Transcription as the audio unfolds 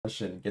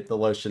lotion. Get the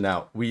lotion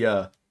out. We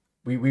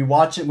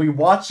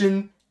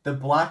watching the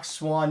Black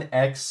Swan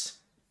X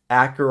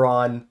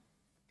Acheron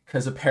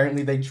because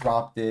apparently they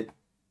dropped it.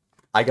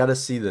 I gotta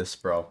see this,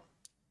 bro.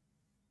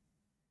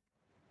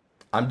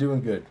 I'm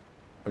doing good.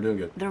 I'm doing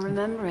good. The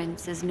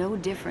remembrance is no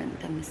different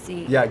than the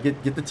sea. Yeah,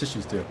 get the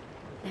tissues too.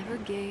 Never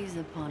gaze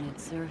upon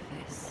its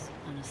surface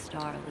on a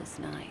starless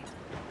night.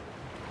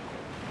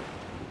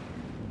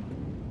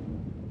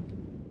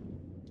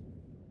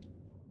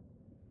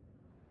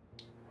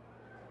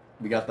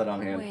 We got that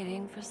on hand.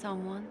 Waiting for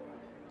someone.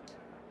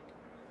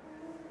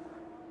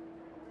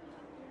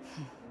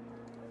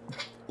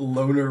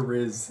 Loner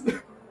Riz.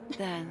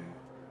 Then,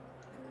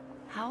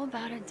 how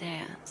about a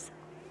dance?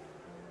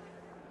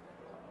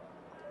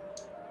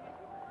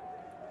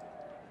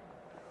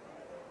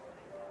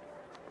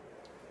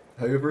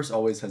 Hoyoverse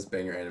always has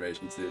banger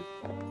animations, dude.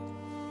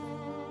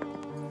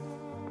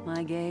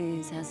 My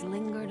gaze has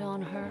lingered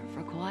on her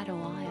for quite a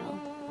while.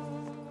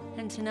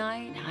 And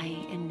tonight, I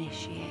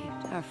initiate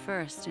our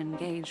first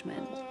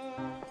engagement.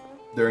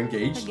 They're A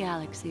engaged?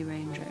 Galaxy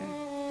Ranger,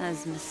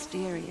 as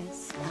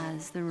mysterious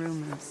as the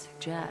rumors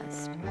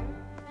suggest.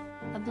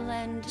 A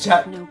blend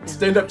Chat, of nobility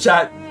stand up,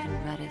 chat.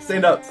 and reticence.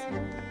 Stand up.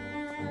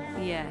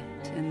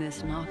 Yet, in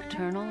this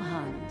nocturnal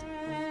hunt,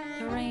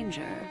 the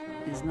Ranger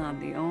is not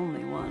the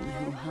only one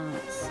who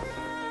hunts.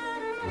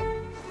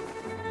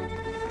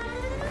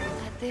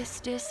 At this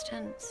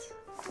distance,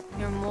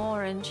 you're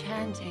more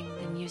enchanting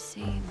than you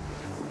seem.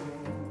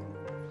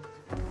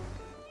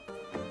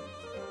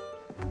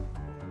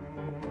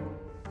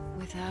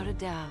 Without a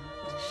doubt,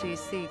 she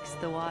seeks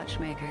the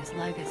Watchmaker's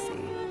legacy.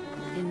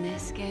 In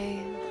this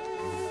game,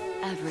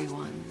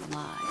 everyone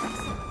lies.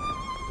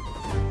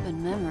 But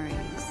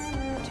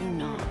memories do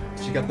not.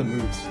 She got the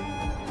moves.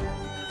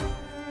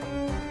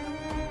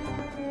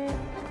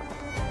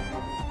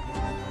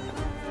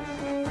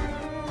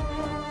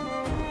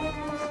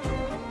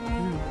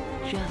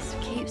 Just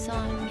keeps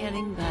on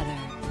getting better,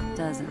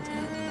 doesn't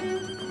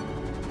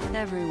it?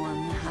 Everyone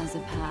has a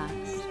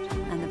past,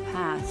 and the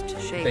past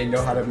shapes They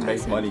know how to the make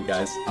present. money,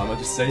 guys. I'm gonna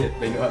just say it.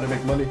 They know how to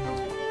make money.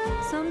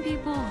 Some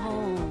people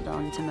hold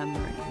on to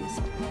memories,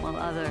 while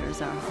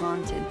others are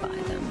haunted by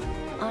them,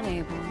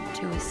 unable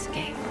to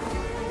escape.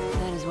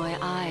 That is why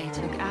I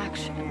took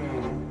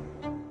action.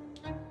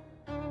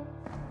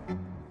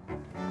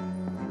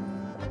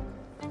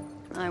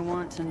 I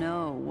want to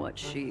know what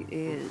she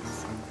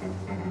is.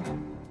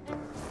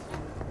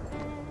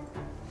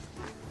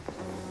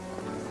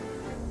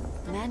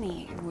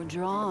 Many were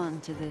drawn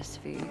to this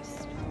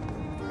feast.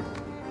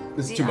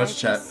 This is too much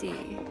chat.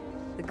 IPC,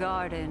 the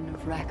Garden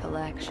of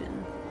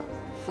Recollection,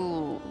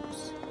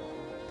 Fools,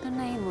 the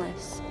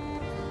Nameless,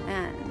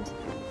 and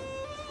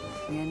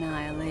the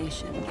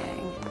Annihilation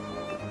Gang.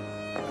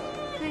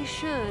 They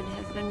should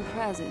have been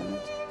present,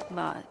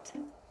 but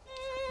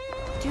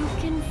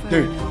Duke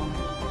Inferno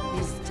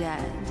is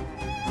dead.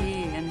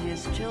 He and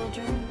his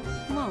children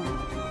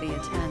won't be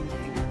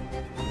attending.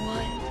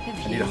 What have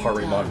you I need a heart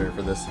rate done, monitor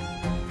for this.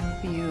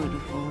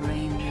 beautiful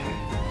Ranger?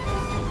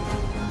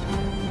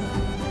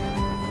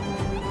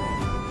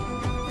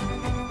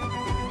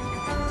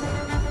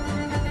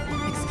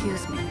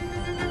 Excuse me.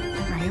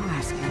 Are you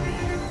asking me?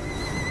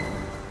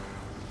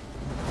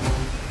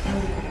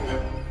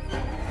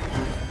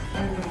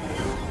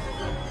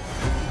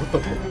 What the?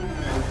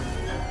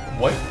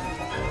 What?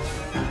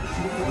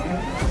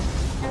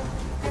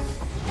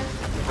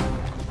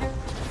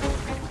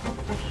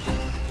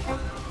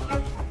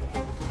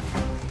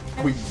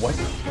 Wait, what?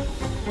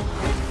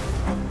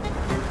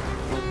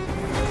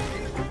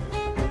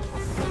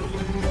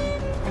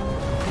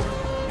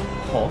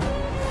 Huh?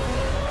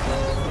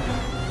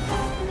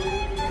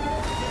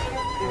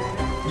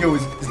 Yo,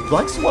 is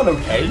Black Swan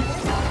okay?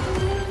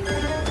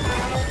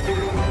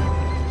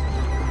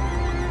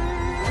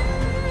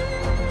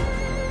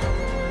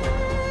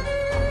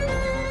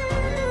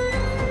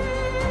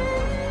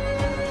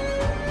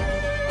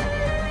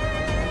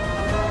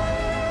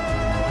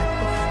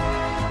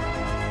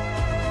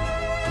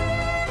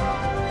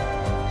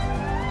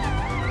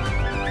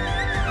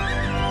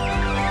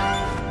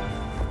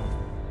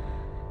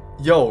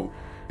 Yo,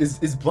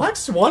 is Black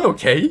Swan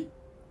okay?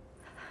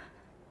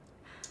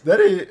 That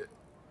is...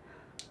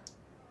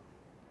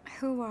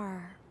 Who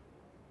are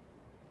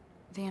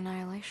the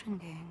Annihilation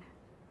Gang?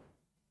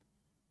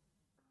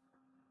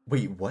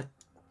 Wait, what?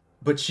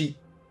 But she...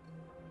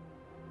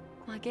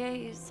 My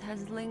gaze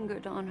has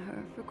lingered on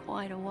her for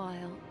quite a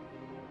while.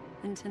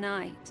 And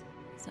tonight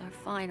is our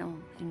final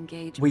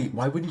engagement. Wait,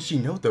 why wouldn't she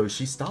know though?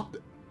 She stopped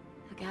it.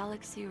 A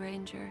Galaxy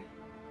Ranger.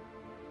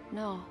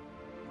 No.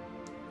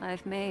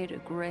 I've made a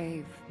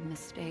grave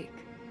mistake.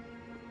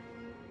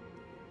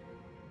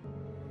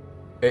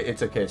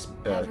 It's okay,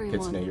 Everyone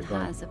Kitsune, you're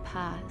fine. has a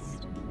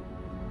past.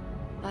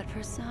 But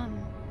for some,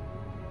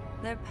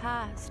 their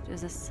past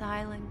is a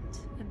silent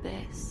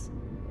abyss.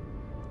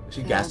 Is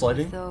she filled gaslighting?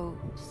 with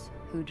those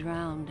who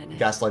drowned in it.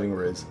 Gaslighting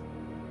Riz.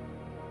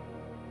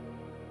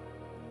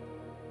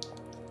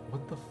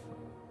 What the f...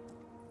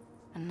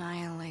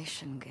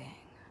 Annihilation Gang.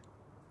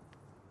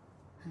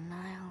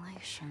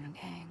 Annihilation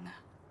Gang.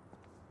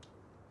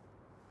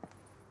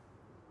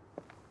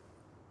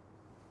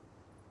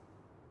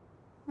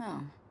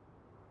 Oh.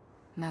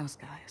 Those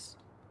guys.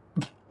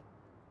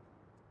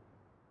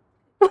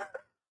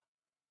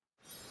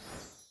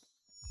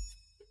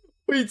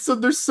 Wait, so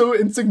they're so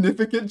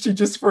insignificant she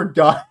just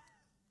forgot.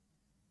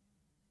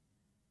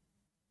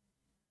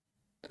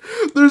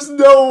 There's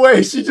no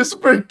way she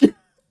just forgot.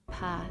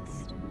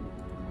 Past.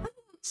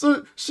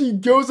 So she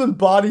goes and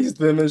bodies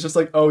them and is just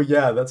like, oh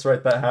yeah, that's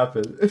right, that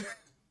happened.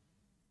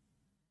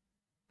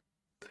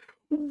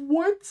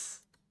 What?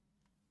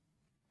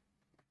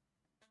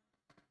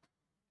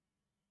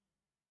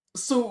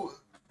 So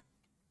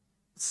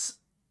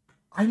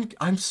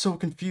I'm so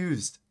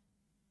confused.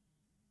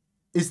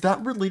 Is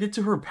that related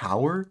to her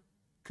power?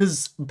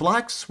 Because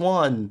Black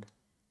Swan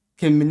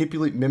can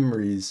manipulate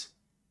memories,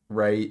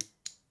 right?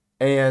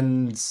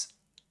 And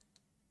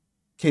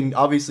can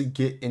obviously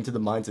get into the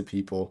minds of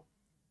people.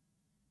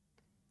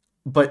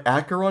 But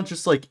Acheron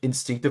just like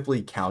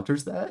instinctively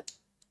counters that?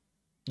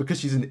 Because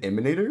she's an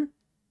emanator?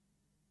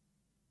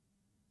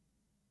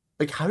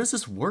 Like, how does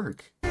this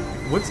work?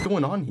 What's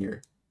going on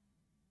here?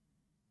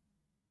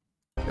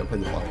 Go play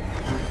the ball.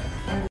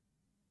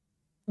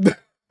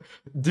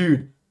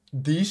 Dude,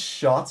 these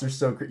shots are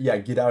so creepy. Yeah,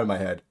 get out of my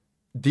head.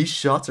 These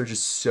shots are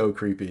just so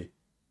creepy.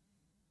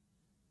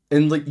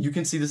 And like, you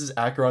can see this is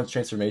Acheron's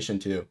transformation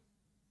too.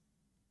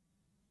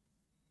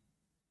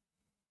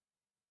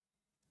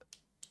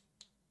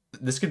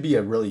 This could be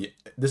a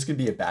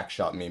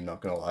backshot meme, not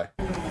gonna lie.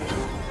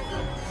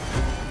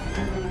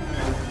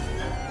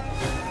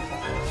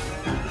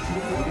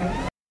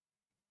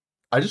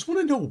 I just want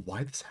to know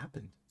why this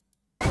happened.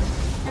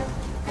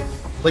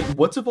 Like,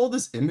 what's of all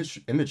this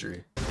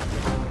imagery?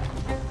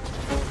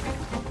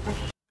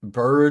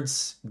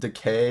 Birds,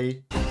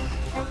 decay.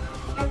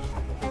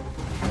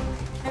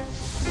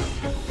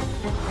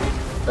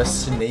 A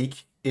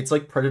snake. It's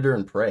like predator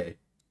and prey.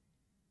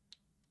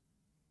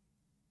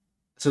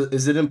 So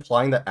is it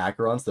implying that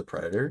Acheron's the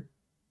predator?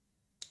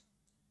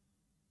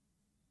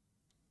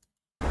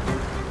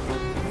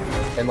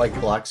 And like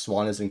Black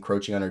Swan is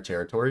encroaching on her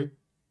territory?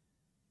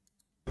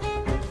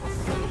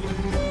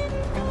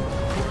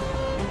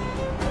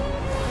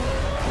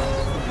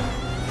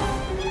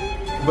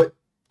 But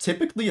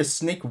typically a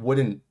snake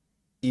wouldn't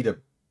eat a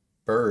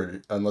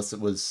bird unless it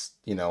was,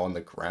 you know, on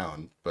the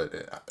ground. But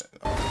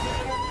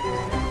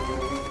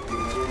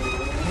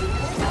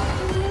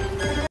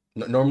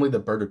normally the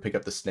bird would pick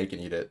up the snake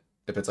and eat it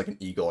if it's like an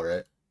eagle,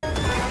 right?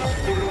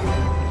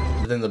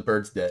 But then the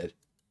bird's dead.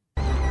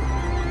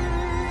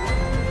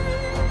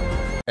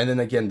 And then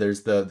again,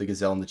 there's the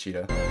gazelle and the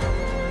cheetah.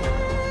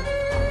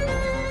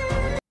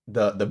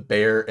 The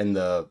bear and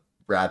the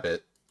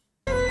rabbit.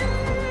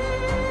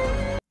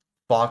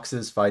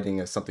 Foxes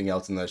fighting something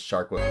else in the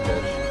shark with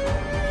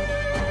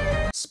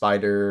fish.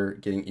 Spider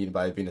getting eaten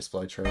by a Venus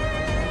flytrap.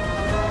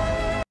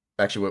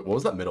 Actually, wait, what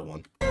was that middle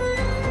one?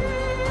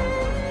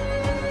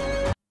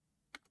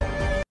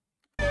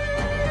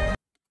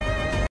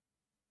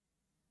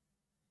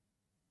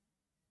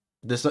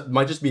 This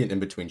might just be an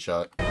in-between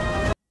shot.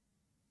 And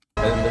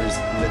then there's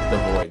the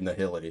void and the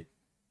nihility.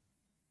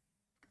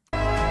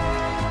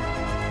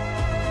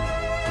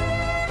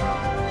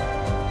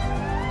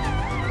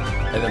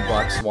 And then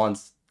Black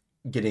Swan's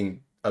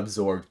getting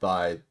absorbed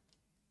by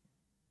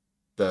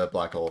the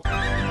black hole.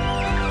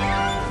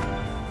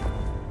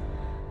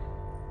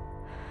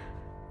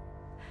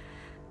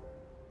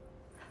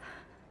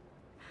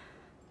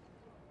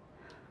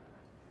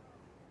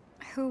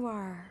 Who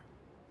are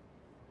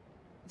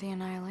the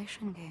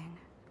Annihilation Gang?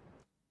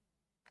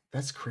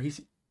 That's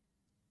crazy.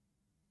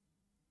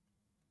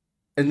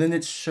 And then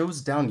it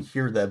shows down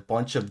here that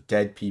bunch of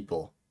dead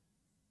people.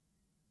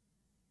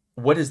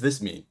 What does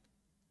this mean?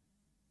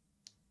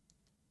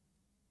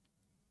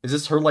 Is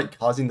this her, like,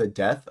 causing the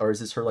death? Or is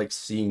this her, like,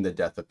 seeing the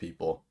death of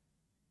people?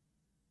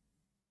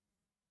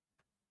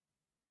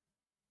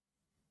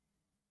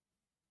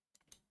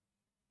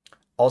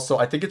 Also,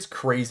 I think it's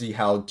crazy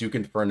how Duke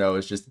Inferno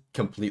is just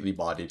completely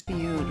bodied.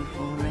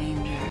 Beautiful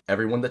Ranger.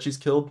 Everyone that she's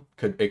killed?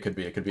 It could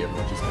be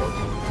everyone she's killed.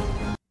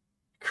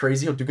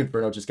 Crazy how Duke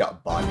Inferno just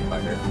got bodied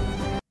by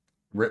her.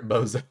 Rip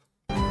Bozo.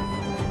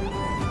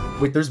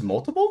 Wait, there's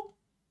multiple?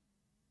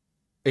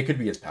 It could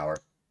be his power.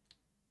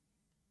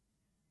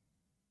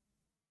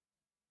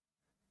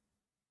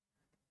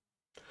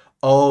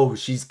 Oh,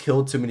 she's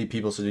killed too many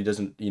people, so he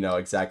doesn't, you know,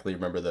 exactly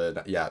remember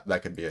the... Yeah,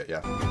 that could be it, yeah.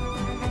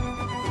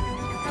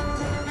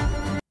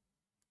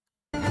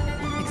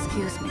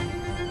 Excuse me.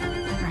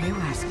 Are you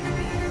asking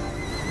me?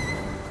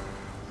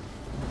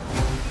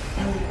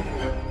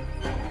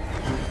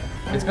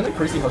 It's kind of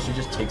crazy how she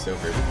just takes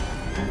over.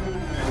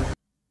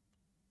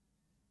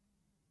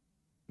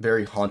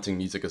 Very haunting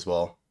music as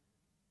well.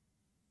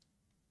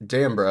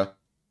 Damn, bruh.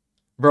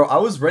 Bro, I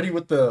was ready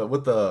with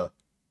the...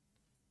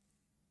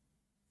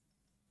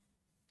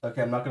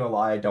 Okay, I'm not gonna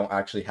lie, I don't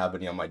actually have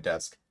any on my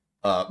desk.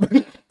 I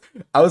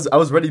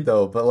was ready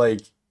though, but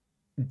like,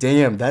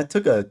 damn, that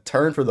took a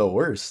turn for the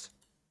worst.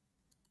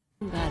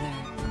 Better,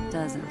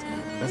 doesn't it?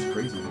 That's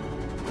crazy.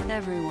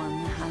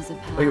 Everyone has a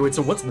past. Wait,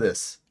 so what's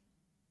this?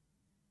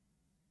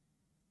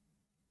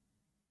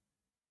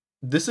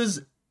 This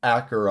is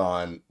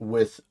Acheron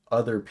with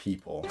other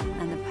people.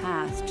 And the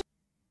past.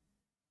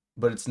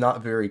 But it's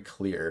not very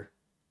clear.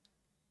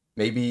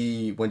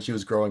 Maybe when she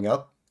was growing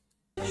up?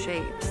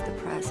 Shapes the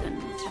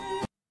present.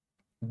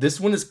 This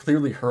one is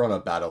clearly her on a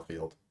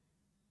battlefield.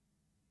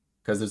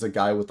 Because there's a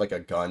guy with like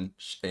a gun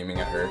aiming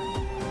at her.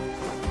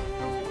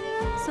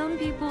 Some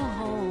people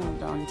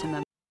hold on to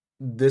memories.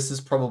 This is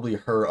probably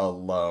her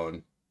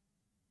alone.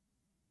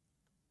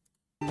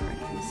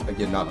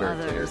 Again, not very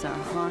clear. Others are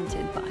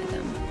haunted by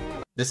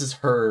them. This is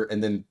her,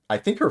 and then I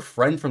think her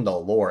friend from the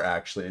lore,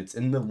 actually. It's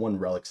in the one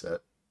relic set.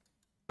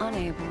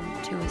 Unable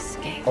to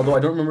escape. Although I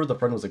don't remember if the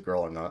friend was a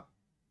girl or not.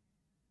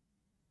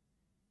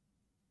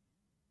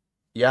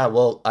 Yeah,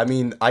 well, I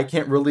mean, I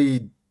can't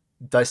really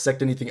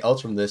dissect anything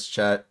else from this,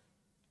 chat.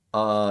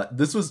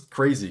 This was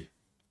crazy.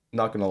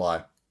 Not gonna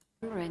lie.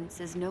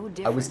 Is no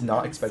different I was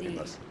not than expecting sea.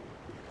 this.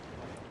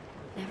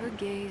 Never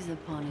gaze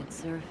upon its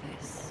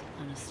surface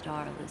on a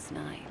starless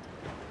night.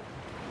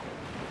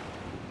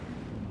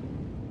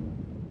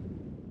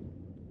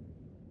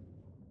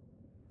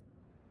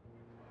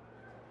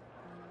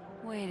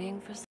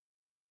 Waiting for.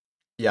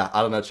 Yeah,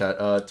 I don't know,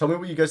 chat. Tell me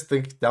what you guys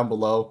think down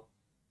below.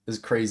 This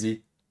is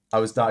crazy. I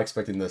was not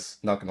expecting this,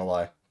 not gonna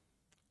lie.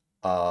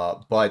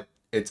 But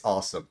it's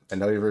awesome.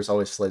 And Noviverse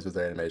always slays with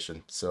their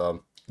animation.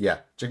 So, yeah.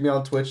 Check me out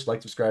on Twitch,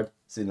 like, subscribe.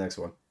 See you in the next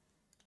one.